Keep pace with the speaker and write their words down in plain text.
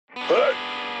Hey,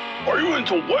 are you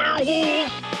into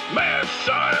werewolves, mad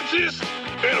scientists,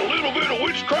 and a little bit of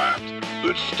witchcraft?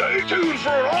 Then stay tuned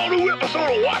for an all-new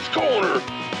episode of Watts Corner.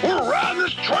 We're riding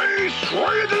this train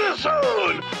straight to the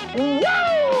sun.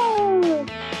 Woo!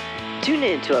 Tune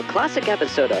in to a classic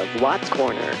episode of Watts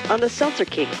Corner on the Seltzer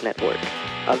Kings Network.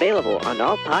 Available on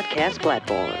all podcast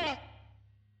platforms.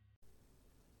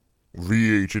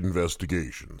 VH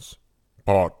Investigations,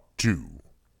 Part 2.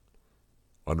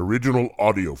 An original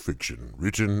audio fiction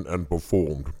written and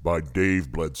performed by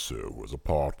Dave Bledsoe as a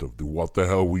part of the What the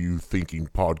Hell Were You Thinking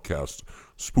podcast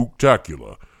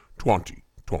Spooktacular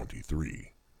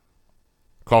 2023.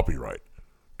 Copyright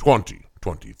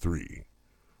 2023.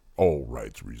 All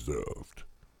rights reserved.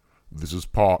 This is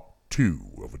part 2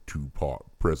 of a 2-part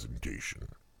presentation.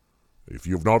 If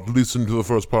you have not listened to the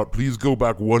first part, please go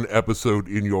back one episode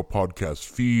in your podcast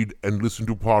feed and listen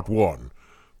to part 1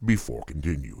 before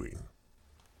continuing.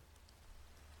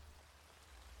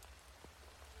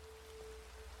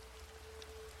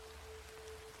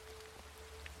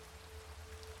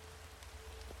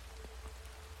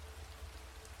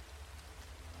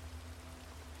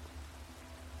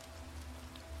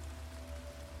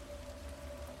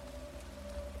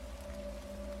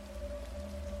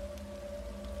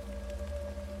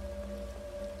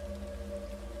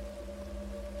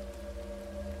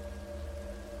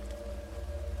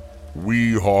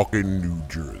 Weehawken, New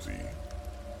Jersey,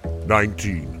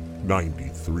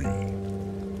 1993.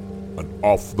 An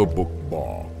off-the-book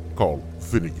bar called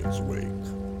Finnegan's Wake.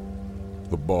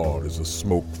 The bar is a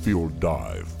smoke-filled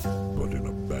dive, but in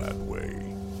a bad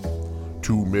way.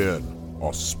 2 men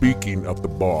are speaking at the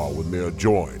bar when they are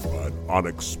joined by an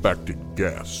unexpected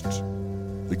guest.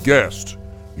 The guest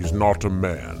is not a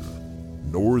man,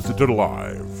 nor is it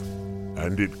alive,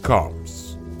 and it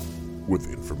comes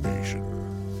with information.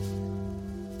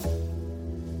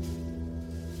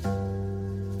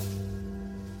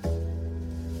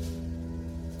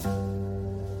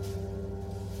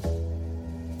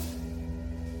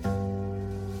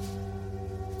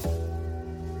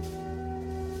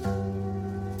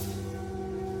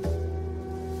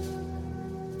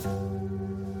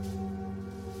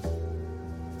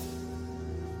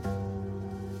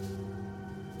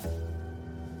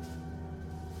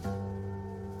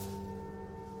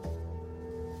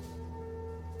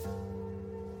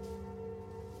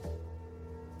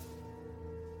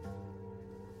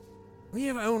 We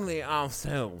have only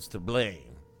ourselves to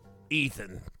blame,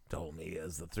 Ethan told me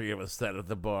as the 3 of us sat at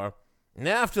the bar.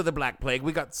 After the Black Plague,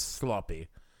 we got sloppy.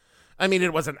 I mean,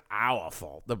 it wasn't our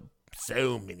fault.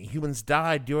 So many humans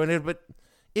died during it, but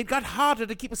it got harder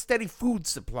to keep a steady food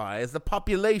supply as the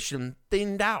population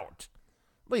thinned out.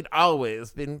 We'd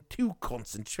always been too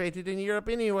concentrated in Europe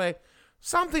anyway.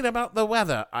 Something about the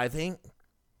weather, I think.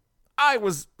 I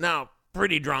was now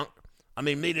pretty drunk. I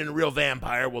mean, meeting a real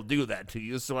vampire will do that to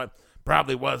you, so I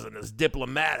probably wasn't as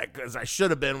diplomatic as I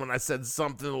should have been when I said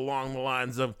something along the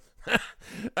lines of,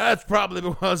 that's probably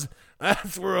because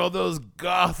that's where all those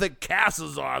gothic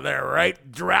castles are there,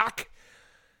 right, Drac?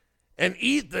 And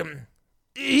Ethan,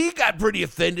 he got pretty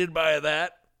offended by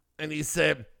that, and he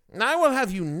said, I will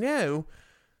have you know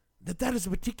that is a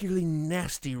particularly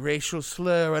nasty racial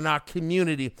slur in our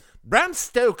community. Bram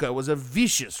Stoker was a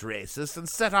vicious racist and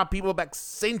set our people back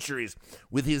centuries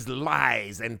with his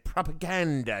lies and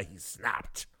propaganda, he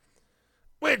snapped.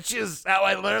 Which is how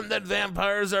I learned that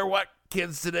vampires are what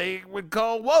kids today would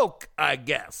call woke, I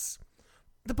guess.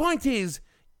 The point is,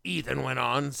 Ethan went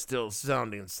on, still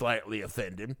sounding slightly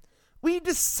offended, we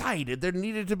decided there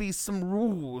needed to be some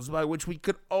rules by which we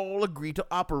could all agree to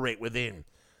operate within.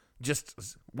 Just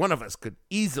as one of us could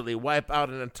easily wipe out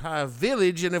an entire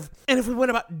village, and if we went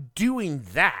about doing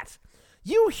that,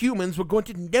 you humans were going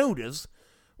to notice,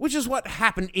 which is what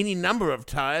happened any number of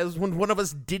times when one of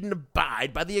us didn't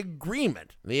abide by the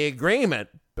agreement. The agreement,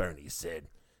 Bernie said,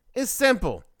 is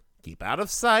simple. Keep out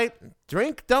of sight,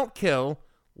 drink, don't kill,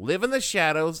 live in the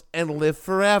shadows, and live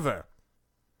forever.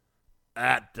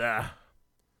 That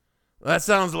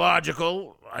sounds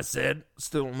logical, I said,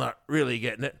 still not really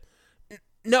getting it.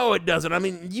 No, it doesn't. I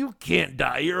mean, you can't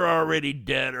die. You're already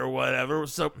dead or whatever.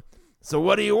 So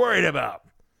what are you worried about?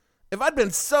 If I'd been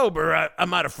sober, I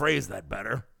might have phrased that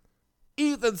better.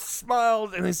 Ethan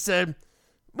smiled and he said,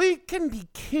 we can be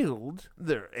killed.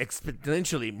 There are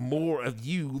exponentially more of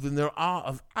you than there are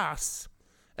of us.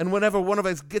 And whenever one of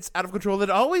us gets out of control,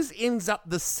 it always ends up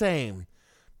the same.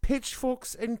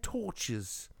 Pitchforks and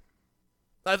torches.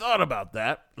 I thought about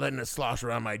that, letting it slosh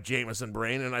around my Jameson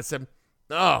brain, and I said,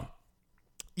 oh,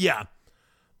 yeah,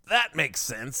 that makes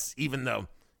sense, even though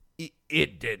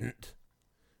it didn't.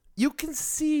 You can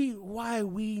see why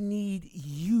we need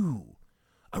you.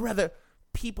 Or rather,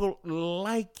 people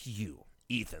like you,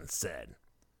 Ethan said.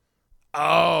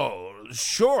 Oh,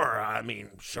 sure,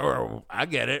 I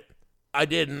get it. I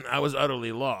didn't. I was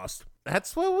utterly lost.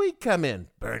 That's where we come in,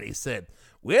 Bernie said.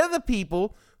 We're the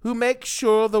people who make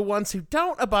sure the ones who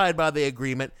don't abide by the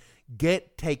agreement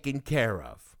get taken care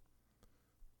of.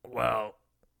 Well,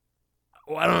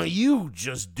 why don't you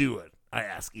just do it? I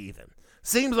asked Ethan.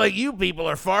 Seems like you people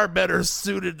are far better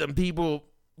suited than people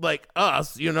like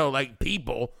us, like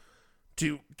people,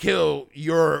 to kill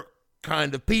your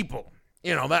kind of people.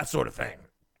 That sort of thing.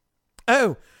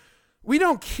 Oh, we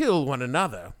don't kill one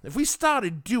another. If we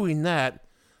started doing that,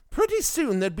 pretty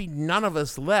soon there'd be none of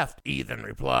us left, Ethan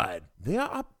replied. There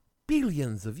are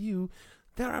billions of you.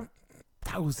 There are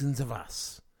thousands of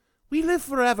us. We live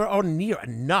forever, or near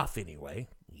enough anyway,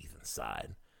 Ethan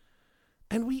sighed.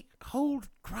 And we hold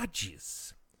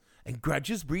grudges. And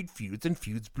grudges breed feuds, and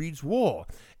feuds breeds war.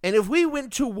 And if we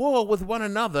went to war with one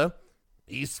another,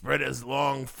 he spread his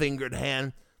long-fingered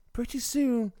hand, pretty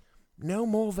soon, no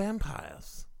more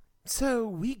vampires. So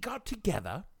we got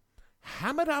together,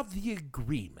 hammered out the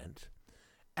agreement,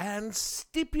 and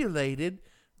stipulated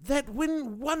that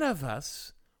when one of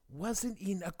us wasn't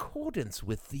in accordance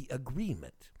with the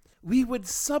agreement, we would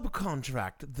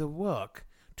subcontract the work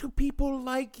to people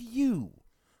like you,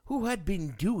 who had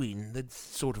been doing that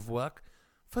sort of work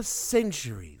for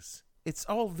centuries. It's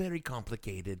all very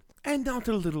complicated and not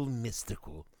a little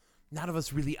mystical. None of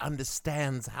us really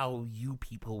understands how you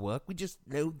people work. We just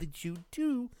know that you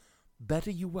do.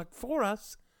 Better you work for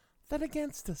us than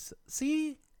against us.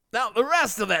 See? Now, the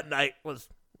rest of that night was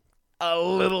a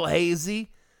little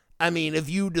hazy. If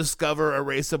you discover a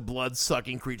race of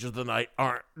blood-sucking creatures of the night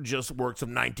aren't just works of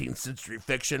 19th century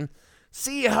fiction,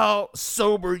 see how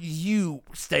sober you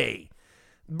stay.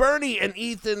 Bernie and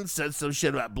Ethan said some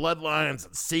shit about bloodlines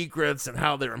and secrets and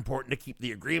how they're important to keep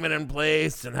the agreement in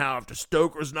place, and how after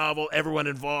Stoker's novel, everyone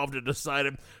involved had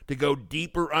decided to go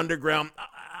deeper underground.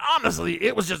 Honestly,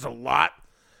 it was just a lot,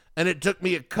 and it took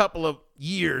me a couple of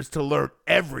years to learn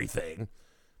everything.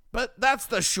 But that's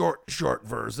the short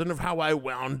version of how I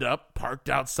wound up parked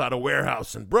outside a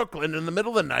warehouse in Brooklyn in the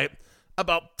middle of the night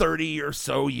about 30 or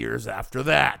so years after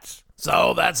that.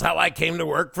 So that's how I came to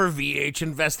work for VH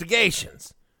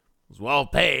Investigations. It was well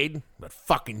paid, but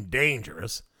fucking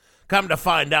dangerous. Come to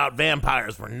find out,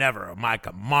 vampires were never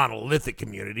a monolithic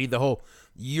community. The whole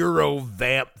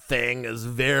Euro-vamp thing is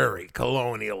very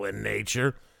colonial in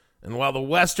nature. And while the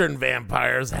Western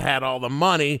vampires had all the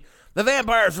money, the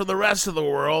vampires from the rest of the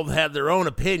world had their own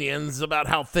opinions about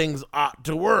how things ought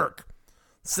to work.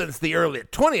 Since the early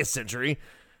 20th century,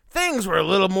 things were a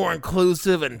little more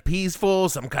inclusive and peaceful.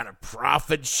 Some kind of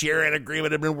profit-sharing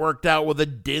agreement had been worked out with the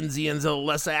Dinsians and the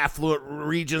less affluent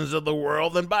regions of the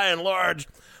world, and by and large,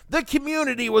 the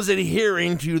community was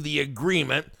adhering to the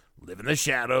agreement, live in the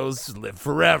shadows, live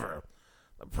forever.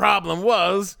 The problem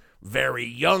was, very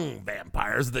young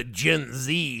vampires, the Gen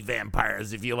Z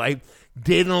vampires, if you like,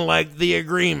 didn't like the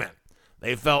agreement.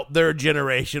 They felt their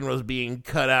generation was being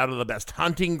cut out of the best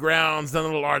hunting grounds, and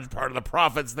a large part of the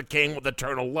profits that came with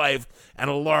eternal life and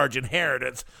a large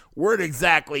inheritance weren't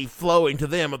exactly flowing to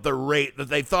them at the rate that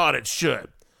they thought it should.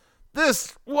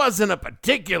 This wasn't a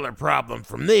particular problem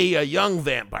for me. A young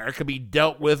vampire could be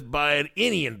dealt with by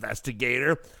any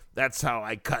investigator. That's how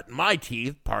I cut my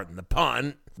teeth, pardon the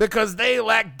pun, because they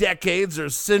lacked decades or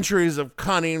centuries of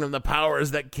cunning and the powers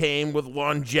that came with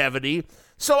longevity,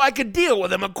 so I could deal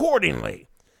with them accordingly.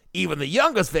 Even the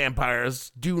youngest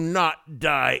vampires do not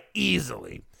die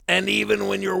easily. And even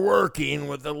when you're working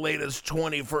with the latest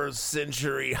 21st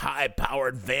century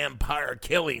high-powered vampire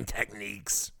killing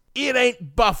techniques, it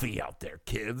ain't Buffy out there,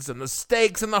 kids, and the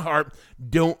stakes in the heart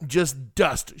don't just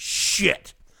dust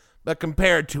shit. But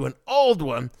compared to an old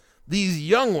one, these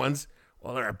young ones,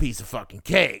 well, they're a piece of fucking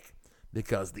cake.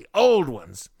 Because the old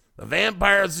ones, the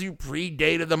vampires who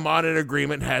predated the modern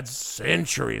agreement, had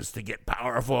centuries to get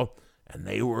powerful, and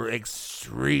they were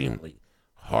extremely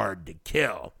hard to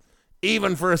kill,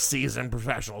 even for a seasoned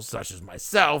professional such as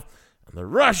myself, and the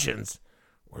Russians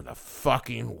were the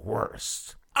fucking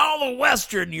worst. All the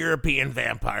Western European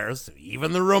vampires,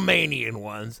 even the Romanian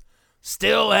ones,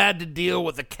 still had to deal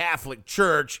with the Catholic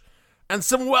Church and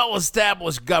some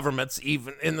well-established governments,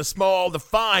 even in the small,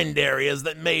 defined areas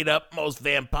that made up most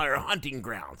vampire hunting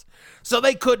grounds. So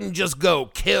they couldn't just go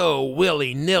kill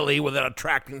willy-nilly without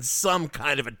attracting some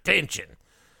kind of attention.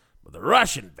 But the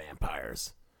Russian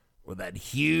vampires, with that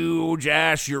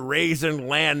huge-ass Eurasian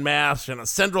landmass and a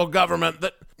central government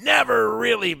that never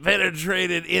really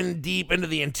penetrated in deep into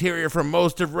the interior for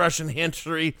most of Russian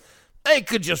history, they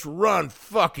could just run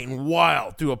fucking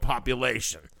wild through a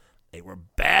population. They were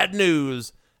bad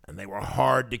news, and they were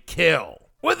hard to kill.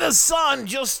 When the sun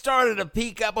just started to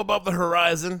peek up above the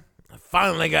horizon, I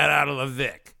finally got out of the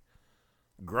Vic.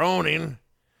 Groaning,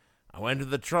 I went to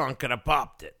the trunk and I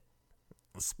popped it.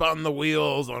 I spun the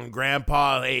wheels on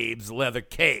Grandpa Abe's leather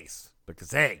case,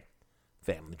 because hey,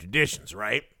 family traditions,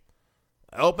 right?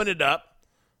 I opened it up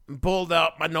and pulled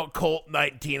out my Colt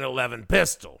 1911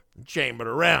 pistol and chambered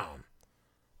around.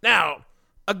 Now,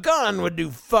 a gun would do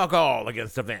fuck all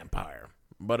against a vampire,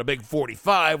 but a big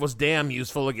 45 was damn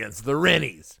useful against the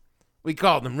Rennies. We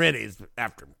called them Rennies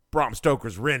after Bram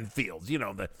Stoker's Renfields, you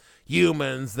know, the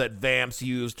humans that vamps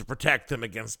use to protect them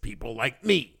against people like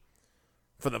me.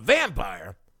 For the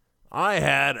vampire, I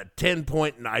had a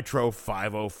 10-point Nitro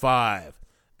 505,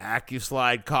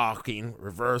 AccuSlide cocking,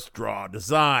 reverse draw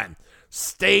design,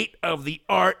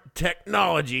 state-of-the-art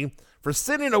technology for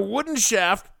sending a wooden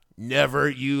shaft, never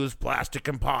used plastic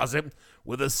composite,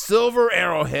 with a silver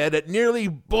arrowhead at nearly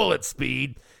bullet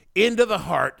speed into the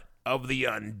heart of the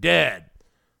undead.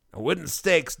 Now, wooden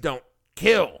stakes don't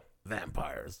kill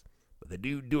vampires, but they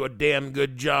do a damn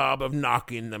good job of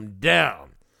knocking them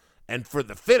down. And for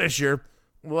the finisher,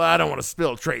 well, I don't want to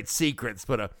spill trade secrets,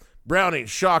 but a Browning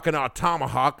Shock-and-Awe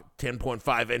Tomahawk,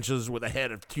 10.5 inches with a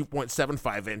head of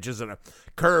 2.75 inches and a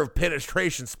curved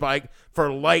penetration spike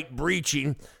for light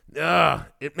breaching.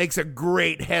 It makes a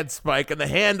great head spike, and the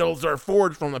handles are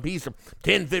forged from a piece of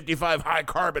 1055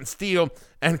 high-carbon steel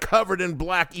and covered in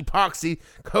black epoxy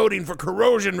coating for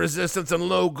corrosion resistance and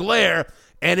low glare,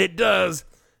 and it does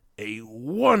a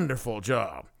wonderful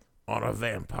job on a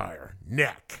vampire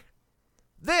neck.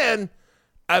 Then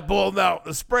I pulled out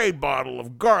the spray bottle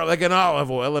of garlic and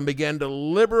olive oil and began to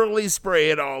liberally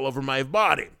spray it all over my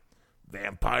body.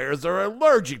 Vampires are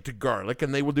allergic to garlic,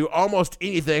 and they will do almost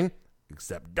anything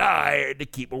except die to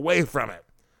keep away from it.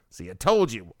 See, I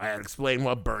told you I had explained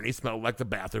why Bernie smelled like the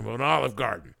bathroom of an Olive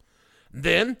Garden.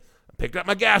 Then I picked up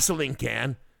my gasoline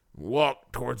can and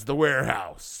walked towards the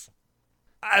warehouse.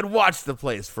 I'd watched the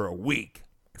place for a week.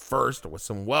 First, with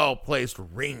some well-placed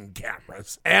Ring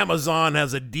cameras. Amazon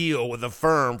has a deal with a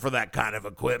firm for that kind of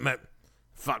equipment.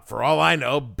 Fuck, for all I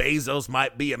know, Bezos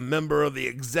might be a member of the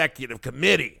executive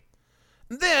committee.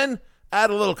 Then, I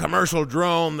had a little commercial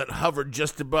drone that hovered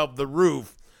just above the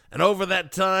roof, and over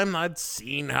that time, I'd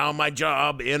seen how my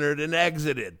job entered and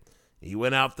exited. He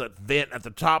went out the vent at the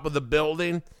top of the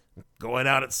building, going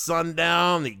out at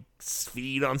sundown. He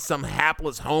feed on some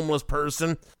hapless homeless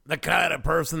person, the kind of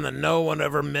person that no one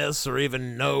ever miss or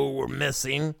even know we're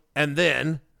missing, and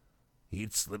then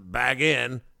he'd slip back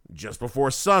in just before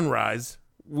sunrise,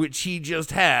 which he just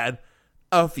had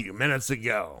a few minutes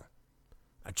ago.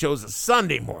 I chose a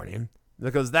Sunday morning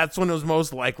because that's when it was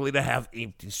most likely to have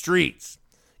empty streets.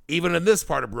 Even in this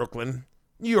part of Brooklyn,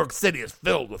 New York City is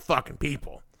filled with fucking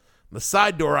people. The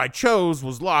side door I chose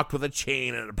was locked with a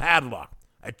chain and a padlock.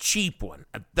 A cheap one,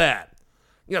 at that.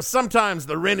 You know, sometimes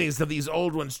the Rennies of these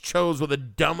old ones chose with the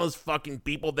dumbest fucking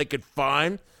people they could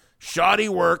find. Shoddy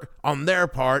work on their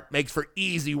part makes for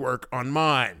easy work on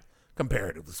mine,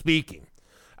 comparatively speaking.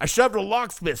 I shoved a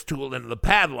locksmith's tool into the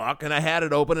padlock, and I had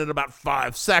it open in about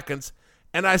 5 seconds,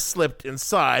 and I slipped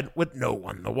inside with no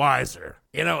one the wiser.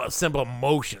 You know, a simple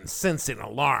motion sensing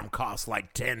alarm costs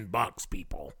like $10,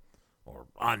 people. Or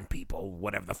unpeople,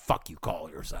 whatever the fuck you call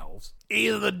yourselves.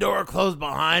 Either the door closed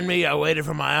behind me, I waited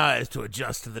for my eyes to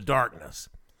adjust to the darkness.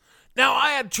 Now,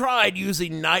 I had tried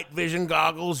using night vision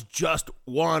goggles just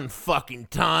one fucking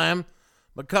time,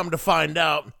 but come to find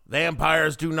out,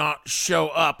 vampires do not show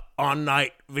up on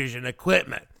night vision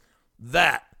equipment.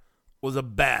 That was a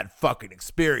bad fucking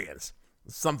experience.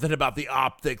 Something about the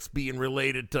optics being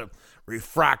related to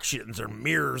refractions or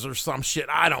mirrors or some shit.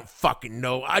 I don't fucking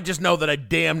know. I just know that I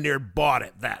damn near bought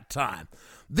it that time.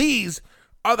 These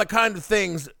are the kind of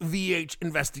things VH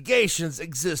Investigations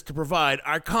exist to provide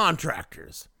our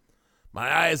contractors.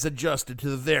 My eyes adjusted to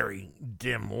the very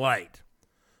dim light.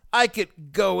 I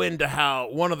could go into how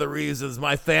one of the reasons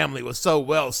my family was so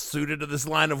well suited to this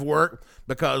line of work,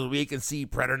 because we can see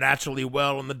preternaturally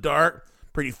well in the dark.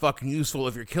 Pretty fucking useful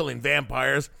if you're killing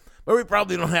vampires, but we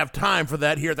probably don't have time for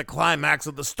that here at the climax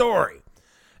of the story.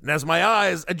 And as my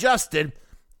eyes adjusted,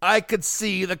 I could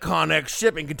see the Connex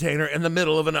shipping container in the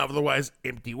middle of an otherwise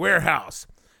empty warehouse.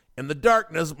 In the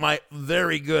darkness, my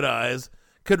very good eyes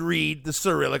could read the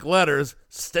Cyrillic letters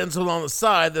stenciled on the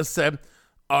side that said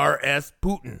R.S.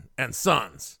 Putin and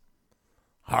Sons.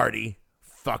 Hardy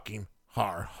fucking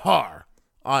har,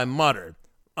 I muttered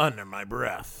under my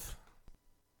breath.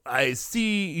 I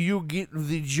see you get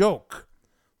the joke.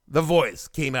 The voice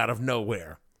came out of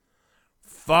nowhere.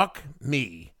 Fuck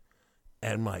me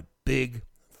and my big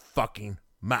fucking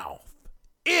mouth.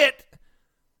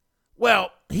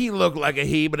 Well, he looked like a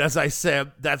he, but as I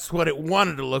said, that's what it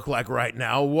wanted to look like right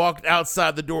now, walked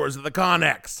outside the doors of the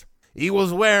Connex. He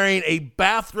was wearing a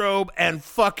bathrobe and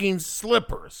fucking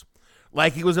slippers,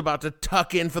 like he was about to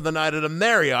tuck in for the night at a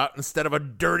Marriott instead of a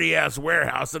dirty-ass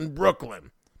warehouse in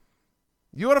Brooklyn.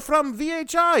 You are from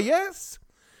VHI, yes?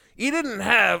 He didn't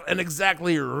have an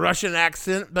exactly Russian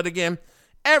accent, but again,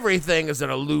 everything is an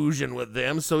illusion with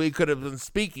them, so he could have been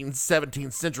speaking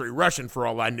 17th century Russian for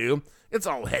all I knew. It's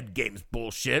all head games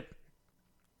bullshit.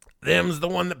 Them's the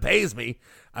one that pays me,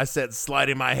 I said,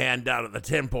 sliding my hand down at the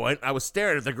 10-point. I was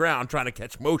staring at the ground, trying to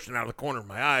catch motion out of the corner of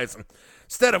my eyes, and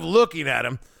instead of looking at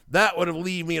him, that would have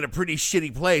left me in a pretty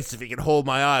shitty place if he could hold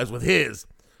my eyes with his.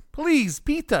 Please,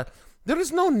 Peter, there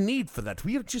is no need for that.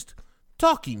 We are just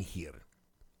talking here.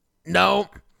 No,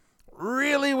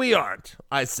 really we aren't,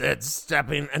 I said,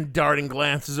 stepping and darting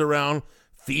glances around,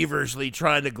 feverishly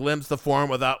trying to glimpse the form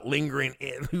without lingering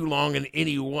too long in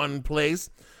any one place.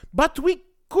 But we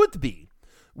could be.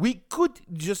 We could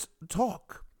just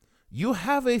talk. You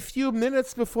have a few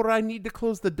minutes before I need to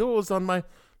close the doors on my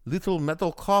little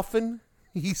metal coffin?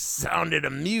 He sounded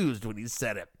amused when he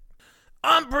said it.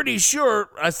 I'm pretty sure,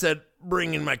 I said,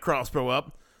 bringing my crossbow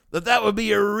up, that would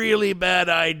be a really bad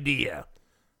idea.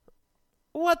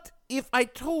 What if I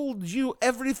told you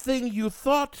everything you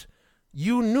thought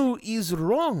you knew is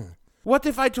wrong? What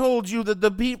if I told you that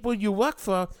the people you work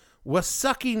for were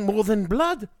sucking more than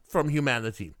blood from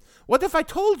humanity? What if I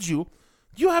told you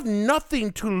you have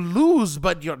nothing to lose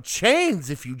but your chains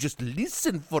if you just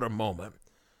listen for a moment?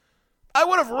 I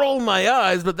would have rolled my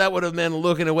eyes, but that would have meant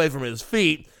looking away from his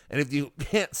feet, and if you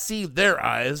can't see their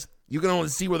eyes, you can only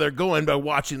see where they're going by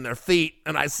watching their feet.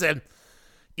 And I said,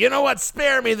 you know what?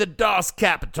 Spare me the Das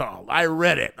Kapital. I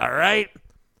read it, all right?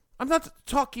 I'm not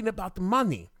talking about the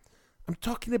money. I'm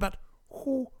talking about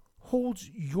who holds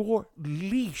your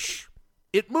leash.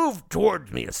 It moved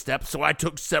towards me a step, so I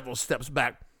took several steps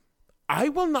back. I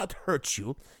will not hurt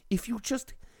you if you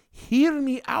just hear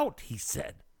me out, he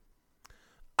said.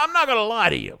 I'm not going to lie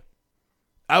to you.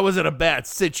 I was in a bad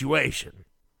situation.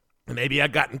 Maybe I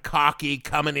gotten cocky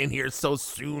coming in here so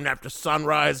soon after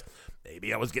sunrise.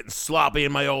 Maybe I was getting sloppy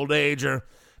in my old age, or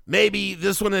maybe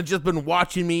this one had just been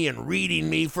watching me and reading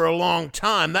me for a long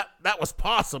time. That was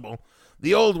possible.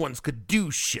 The old ones could do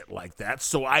shit like that,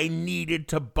 so I needed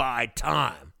to buy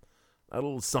time. A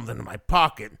little something in my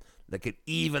pocket that could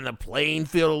even the playing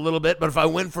field a little bit, but if I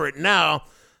went for it now,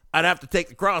 I'd have to take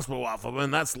the crossbow off of him,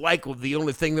 and that's likely the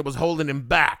only thing that was holding him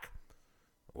back.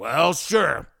 Well,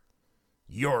 sure.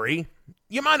 Yuri.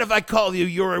 You mind if I call you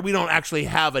Yuri? We don't actually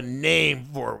have a name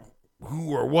for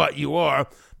who or what you are,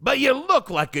 but you look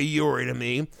like a Yuri to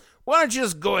me. Why don't you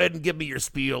just go ahead and give me your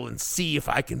spiel and see if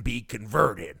I can be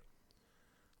converted?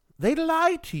 They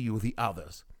lied to you, the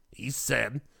others, he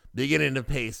said, beginning to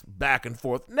pace back and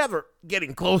forth, never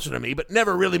getting closer to me, but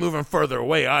never really moving further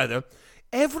away either.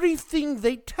 Everything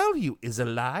they tell you is a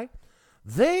lie.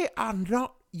 They are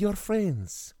not your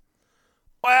friends.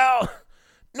 Well,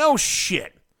 no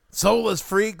shit. Soulless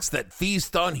freaks that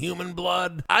feast on human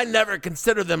blood. I never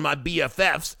consider them my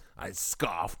BFFs, I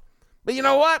scoffed. But you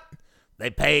know what? They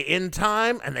pay in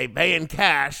time and they pay in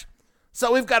cash,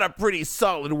 so we've got a pretty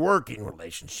solid working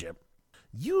relationship.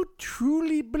 You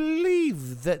truly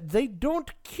believe that they don't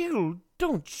kill,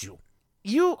 don't you?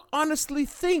 You honestly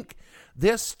think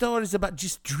their stories about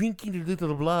just drinking a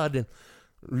little blood and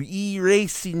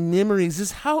erasing memories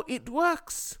is how it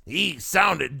works? He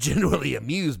sounded genuinely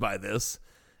amused by this.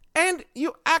 And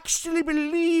you actually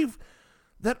believe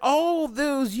that all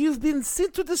those you've been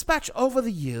sent to dispatch over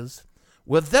the years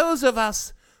were those of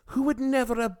us who would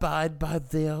never abide by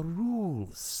their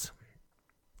rules?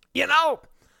 You know,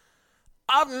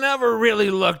 I've never really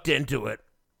looked into it.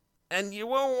 And you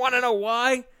won't want to know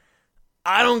why?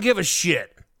 I don't give a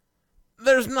shit.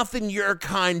 There's nothing your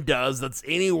kind does that's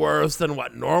any worse than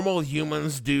what normal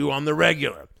humans do on the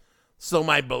regular. So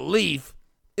my belief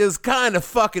is kind of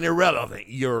fucking irrelevant,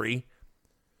 Yuri.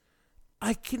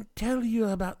 I can tell you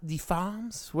about the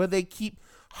farms where they keep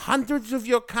hundreds of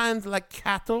your kind like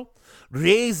cattle,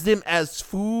 raise them as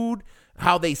food,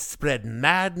 how they spread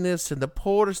madness in the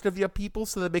poorest of your people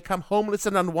so they become homeless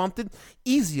and unwanted.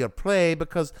 Easier prey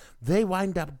because they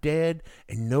wind up dead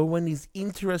and no one is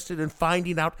interested in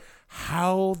finding out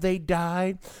how they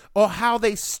died or how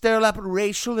they stir up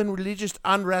racial and religious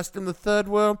unrest in the third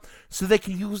world so they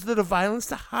can use little violence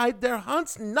to hide their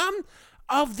hunts. None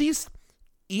of these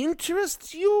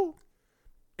interests you?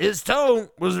 His tone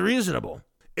was reasonable.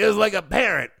 It was like a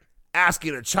parent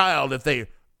asking a child if they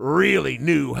really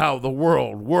knew how the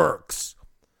world works.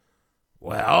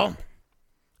 Well,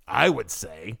 I would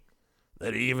say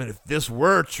that even if this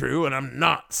were true, and I'm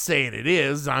not saying it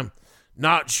is, I'm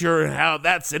not sure how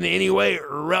that's in any way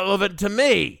relevant to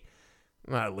me.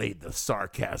 I laid the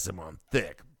sarcasm on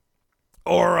thick.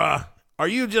 Or, are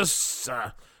you just,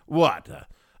 a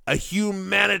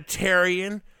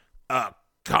humanitarian, a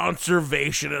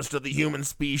conservationist of the human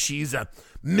species, a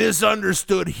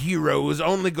misunderstood hero whose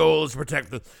only goal is to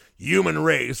protect the human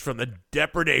race from the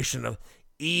depredation of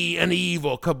an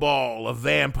evil cabal of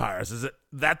vampires? Is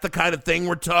that the kind of thing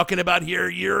we're talking about here,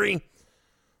 Yuri?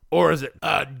 Or is it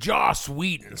a Joss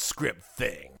Whedon script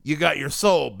thing? You got your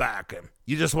soul back and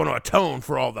you just want to atone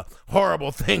for all the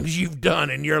horrible things you've done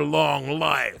in your long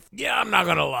life. Yeah, I'm not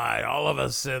gonna lie, all of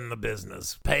us in the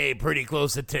business pay pretty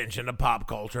close attention to pop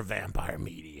culture vampire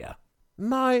media.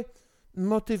 My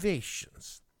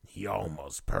motivations, he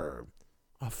almost purred,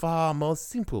 are far more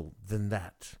simple than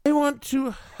that. I want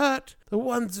to hurt the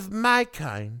ones of my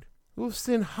kind who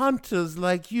send hunters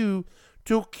like you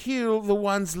to kill the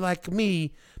ones like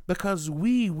me because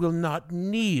we will not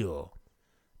kneel.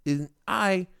 And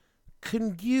I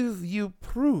can give you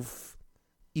proof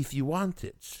if you want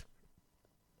it.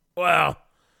 Well,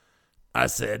 I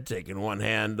said, taking one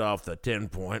hand off the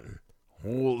 10-point and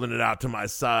holding it out to my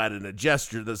side in a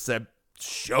gesture that said,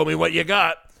 "Show me what you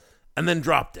got," and then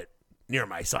dropped it near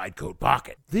my side coat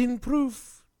pocket. Then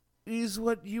proof is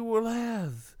what you will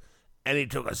have. And he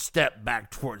took a step back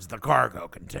towards the cargo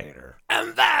container.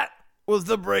 And that was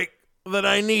the break that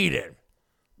I needed,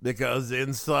 because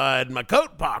inside my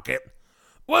coat pocket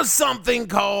was something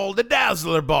called a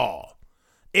Dazzler Ball.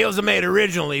 It was made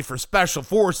originally for special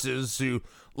forces who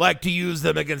like to use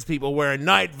them against people wearing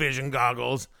night vision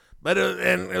goggles, but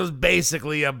it was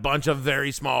basically a bunch of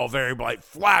very small, very bright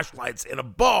flashlights in a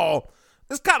ball.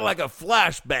 It's kind of like a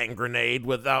flashbang grenade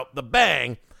without the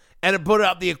bang, and it put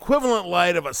out the equivalent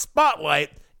light of a spotlight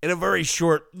in a very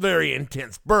short, very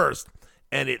intense burst,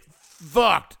 and it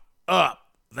fucked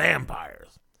up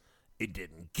vampires. It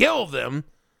didn't kill them,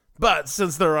 but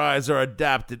since their eyes are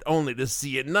adapted only to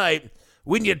see at night,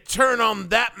 when you turn on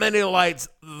that many lights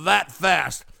that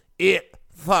fast, it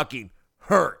fucking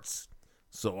hurts.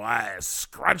 So I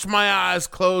scrunched my eyes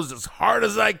closed as hard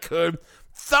as I could,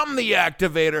 thumbed the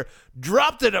activator,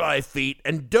 dropped it at my feet,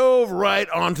 and dove right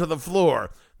onto the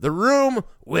floor. The room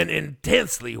went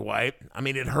intensely white. I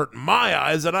mean, it hurt my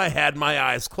eyes, and I had my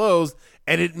eyes closed,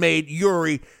 and it made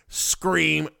Yuri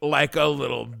scream like a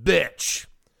little bitch.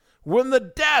 When the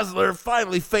Dazzler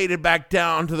finally faded back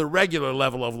down to the regular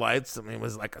level of lights, I mean, it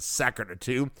was like a second or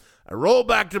two, I rolled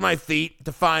back to my feet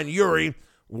to find Yuri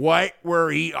right where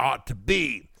he ought to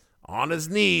be, on his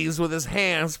knees with his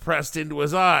hands pressed into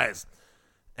his eyes.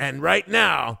 And right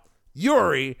now,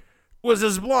 Yuri was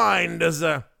as blind as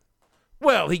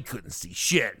he couldn't see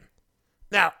shit.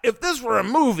 Now, if this were a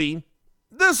movie,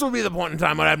 this would be the point in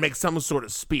time when I'd make some sort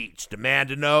of speech, demand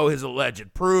to know his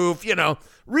alleged proof,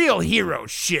 real hero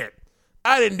shit.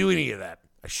 I didn't do any of that.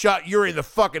 I shot Yuri in the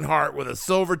fucking heart with a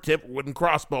silver-tipped wooden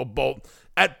crossbow bolt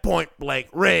at point-blank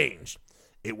range.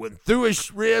 It went through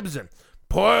his ribs and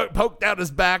poked out his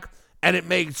back, and it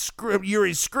made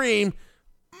Yuri scream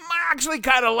actually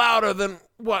kind of louder than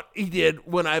what he did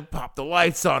when I popped the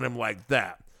lights on him like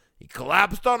that. He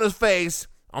collapsed on his face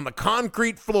on the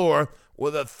concrete floor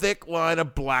with a thick line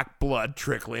of black blood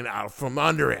trickling out from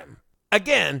under him.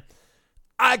 Again,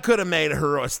 I could have made a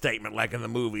heroic statement like in the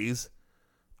movies.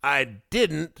 I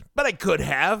didn't, but I could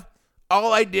have.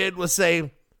 All I did was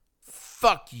say,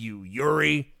 "Fuck you,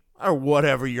 Yuri," or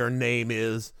whatever your name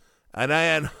is, and I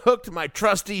unhooked my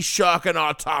trusty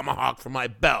Shock-and-Awe tomahawk from my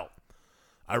belt.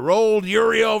 I rolled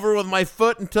Yuri over with my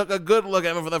foot and took a good look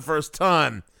at him for the first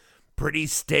time. Pretty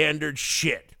standard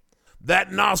shit. That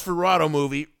Nosferatu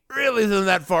movie really isn't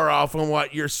that far off from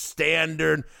what your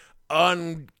standard,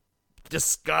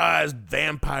 undisguised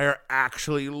vampire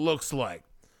actually looks like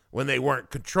when they weren't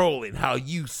controlling how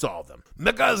you saw them.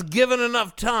 Because given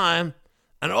enough time,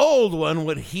 an old one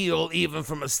would heal even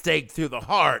from a stake through the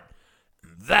heart.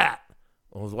 That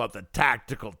was what the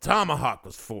tactical tomahawk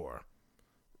was for.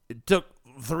 It took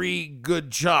 3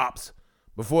 good chops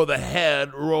before the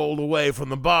head rolled away from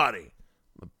the body.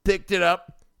 I picked it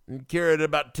up and carried it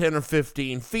about 10 or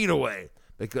 15 feet away,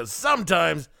 because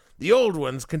sometimes the old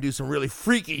ones can do some really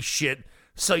freaky shit,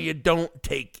 so you don't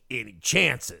take any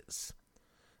chances.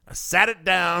 I sat it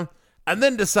down and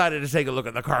then decided to take a look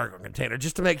at the cargo container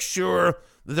just to make sure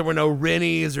that there were no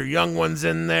Rennies or young ones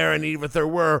in there, and even if there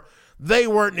were, they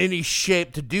weren't in any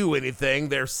shape to do anything.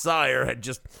 Their sire had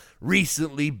just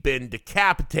recently been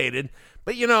decapitated,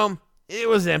 but it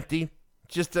was empty,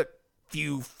 just a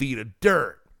few feet of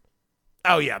dirt.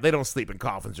 Oh yeah, they don't sleep in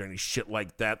coffins or any shit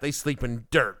like that. They sleep in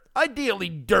dirt. Ideally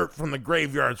dirt from the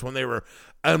graveyards when they were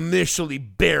initially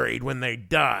buried when they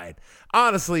died.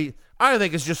 Honestly, I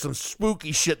think it's just some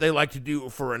spooky shit they like to do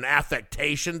for an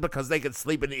affectation because they can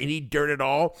sleep in any dirt at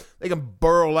all. They can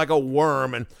burrow like a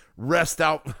worm and rest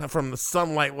out from the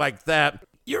sunlight like that.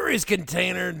 Yuri's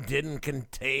container didn't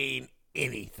contain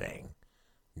anything.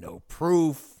 No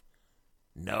proof.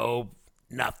 No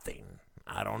nothing.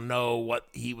 I don't know what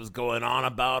he was going on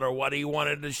about or what he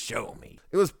wanted to show me.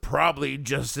 It was probably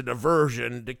just a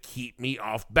diversion to keep me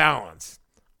off balance.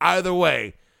 Either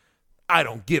way, I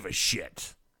don't give a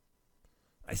shit.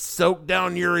 I soaked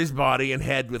down Yuri's body and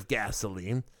head with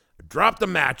gasoline, dropped a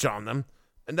match on them,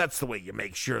 and that's the way you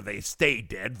make sure they stay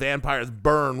dead. Vampires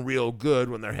burn real good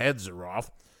when their heads are off.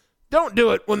 Don't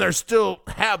do it when they still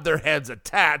have their heads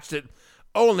attached. It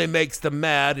only makes them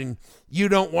mad, and you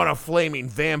don't want a flaming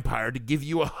vampire to give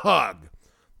you a hug.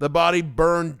 The body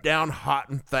burned down hot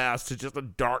and fast to just a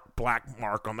dark black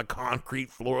mark on the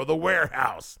concrete floor of the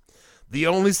warehouse. The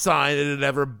only sign it had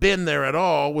ever been there at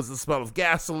all was the smell of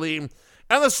gasoline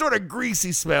and the sort of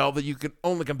greasy smell that you can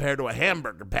only compare to a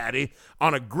hamburger patty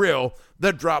on a grill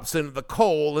that drops into the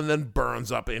coal and then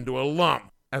burns up into a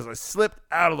lump. As I slipped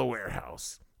out of the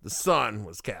warehouse, the sun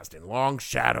was casting long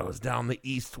shadows down the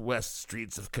east-west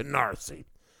streets of Canarsie.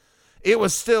 It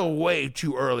was still way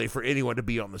too early for anyone to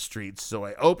be on the streets, so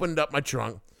I opened up my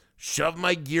trunk, shoved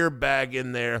my gear bag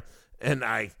in there, and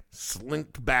I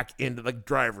slinked back into the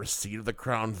driver's seat of the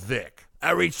Crown Vic.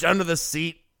 I reached under the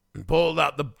seat and pulled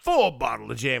out the full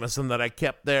bottle of Jameson that I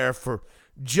kept there for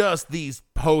just these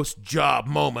post-job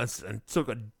moments and took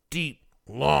a deep,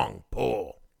 long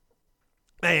pull.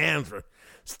 My hands were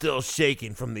still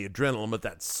shaking from the adrenaline, but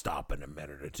that'd stop in a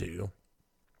minute or two.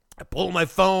 I pulled my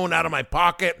phone out of my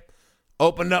pocket,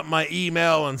 opened up my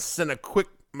email, and sent a quick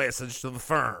message to the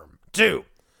firm. 2.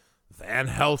 Van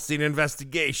Helsing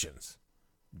Investigations.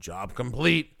 Job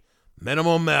complete,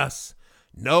 minimal mess,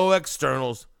 no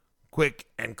externals, quick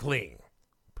and clean.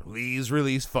 Please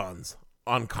release funds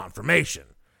on confirmation.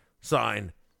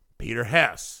 Signed, Peter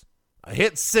Hess. I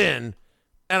hit send,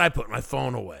 and I put my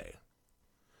phone away.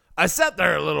 I sat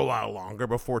there a little while longer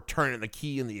before turning the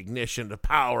key in the ignition to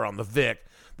power on the Vic.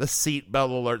 The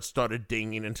seatbelt alert started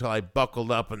dinging until I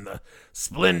buckled up and the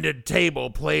Splendid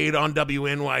Table played on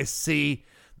WNYC.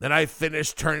 Then I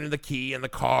finished turning the key and the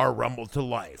car rumbled to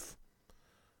life.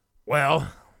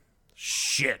 Well,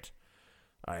 shit,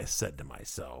 I said to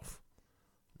myself.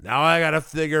 Now I gotta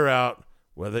figure out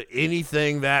whether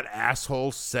anything that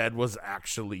asshole said was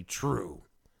actually true.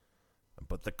 I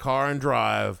put the car in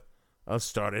drive. I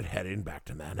started heading back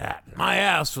to Manhattan. My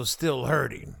ass was still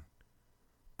hurting.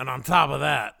 And on top of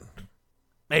that,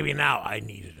 maybe now I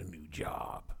needed a new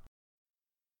job.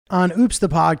 On Oops the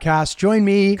Podcast, join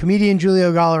me, comedian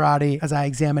Giulio Gallerati, as I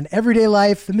examine everyday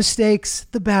life, the mistakes,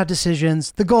 the bad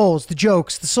decisions, the goals, the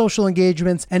jokes, the social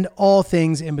engagements, and all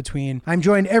things in between. I'm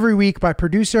joined every week by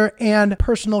producer and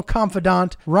personal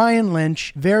confidant Ryan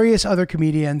Lynch, various other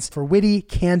comedians for witty,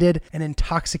 candid, and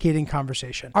intoxicating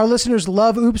conversation. Our listeners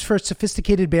love Oops for its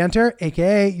sophisticated banter,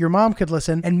 aka your mom could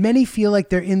listen, and many feel like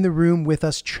they're in the room with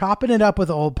us chopping it up with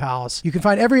old pals. You can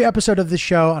find every episode of this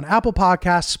show on Apple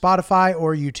Podcasts, Spotify,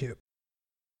 or YouTube.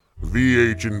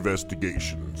 VH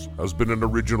Investigations has been an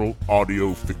original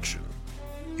audio fiction.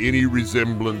 Any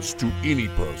resemblance to any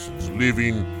persons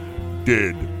living,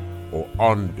 dead, or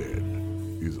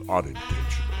undead is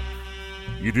unintentional.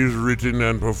 It is written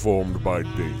and performed by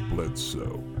Dave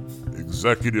Bledsoe.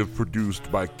 Executive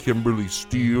produced by Kimberly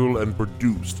Steele and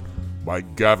produced by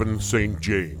Gavin St.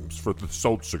 James for the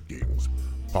Seltzer Kings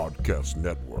Podcast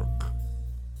Network.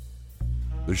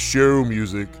 The show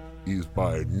music is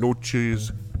by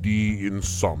Noches de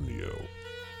Insomnio.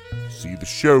 See the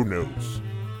show notes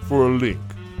for a link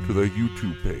to the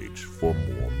YouTube page for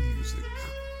more music.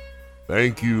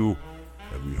 Thank you,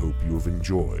 and we hope you have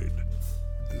enjoyed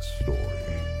this story.